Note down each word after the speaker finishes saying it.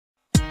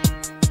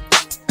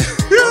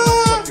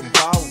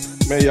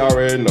Man, you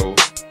already know.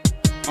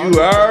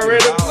 You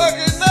already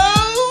fucking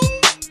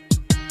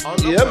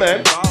know. Yeah,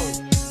 man.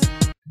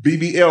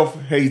 B.B.F.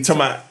 Hey, tell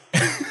me.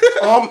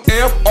 I'm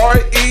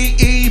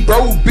F-R-E-E,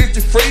 bro, bitch,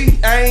 you free.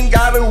 I ain't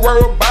gotta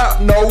worry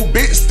about no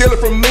bitch stealing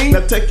from me.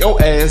 Now take your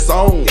ass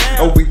on,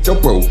 or with your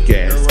broke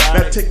ass.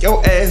 Now take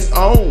your ass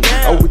on,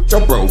 or with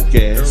your broke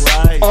ass.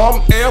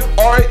 I'm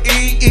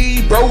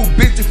F-R-E-E, bro,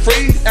 bitch, you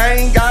free. I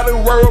ain't gotta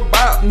worry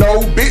about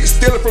no bitch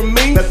stealing from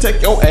me. Now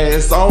take your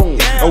ass on,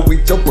 or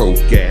with your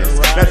broke ass.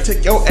 Now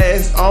take your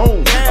ass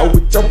on, or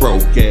with your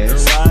broke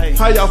ass.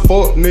 How y'all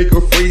fuck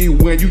nigga free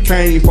when you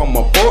came from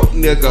a fuck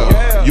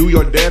nigga? You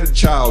your daddy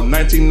child,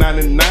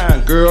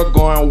 1999, girl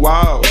going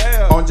wild.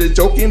 I'm just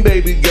joking,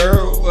 baby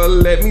girl,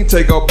 let me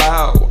take a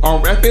bow.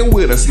 I'm rapping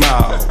with a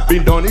smile,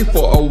 been doing it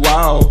for a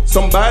while.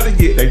 Somebody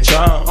get that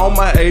child on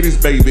my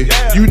 80s, baby.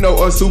 You know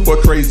I'm super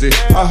crazy.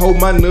 I hold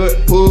my nut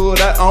pulled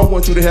out, I don't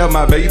want you to have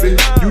my baby.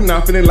 You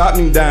not finna lock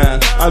me down.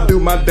 I do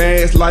my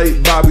dance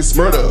like Bobby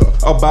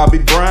Smurda or Bobby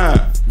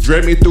Brown.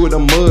 Drag me through the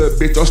mud,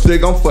 bitch, I'm still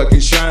gon' fucking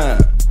shine.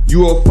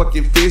 You a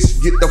fucking fish,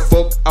 get the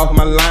fuck off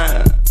my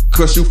line,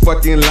 cause you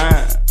fucking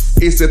lying.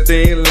 It's a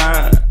thin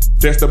line,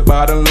 that's the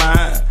bottom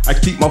line. I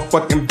keep my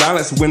fucking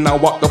balance when I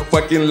walk the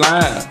fucking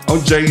line.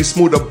 I'm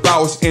J-SMOOL, the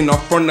boss in the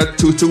front of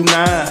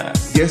 229.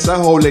 Yes, I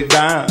hold it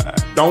down.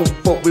 Don't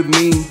fuck with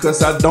me,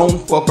 cause I don't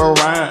fuck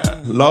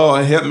around.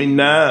 Lord help me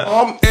now.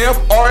 I'm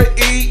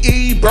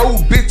F-R-E-E, bro,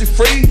 bitch, you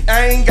free.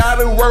 I ain't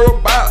gotta worry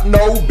about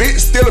no bitch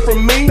stealing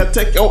from me. Now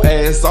take your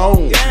ass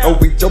on, or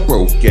with your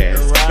broke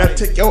ass. Now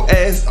take your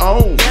ass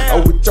on,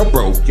 or with your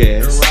broke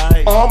ass.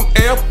 I'm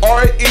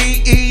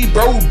F-R-E-E,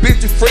 bro,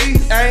 bitch, you free.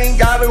 I ain't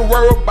gotta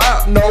worry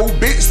about no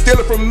bitch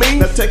stealing from me.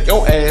 Now take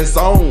your ass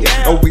on,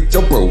 or with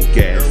your broke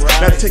ass.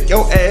 Now take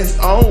your ass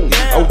on,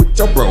 or with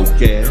your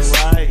broke ass.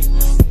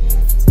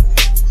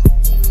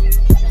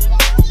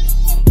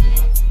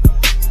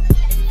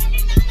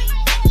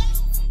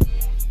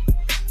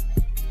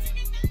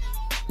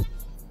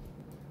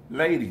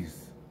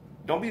 Ladies,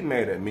 don't be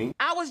mad at me.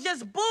 I was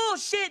just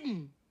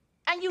bullshitting.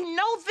 And you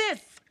know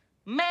this,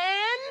 man.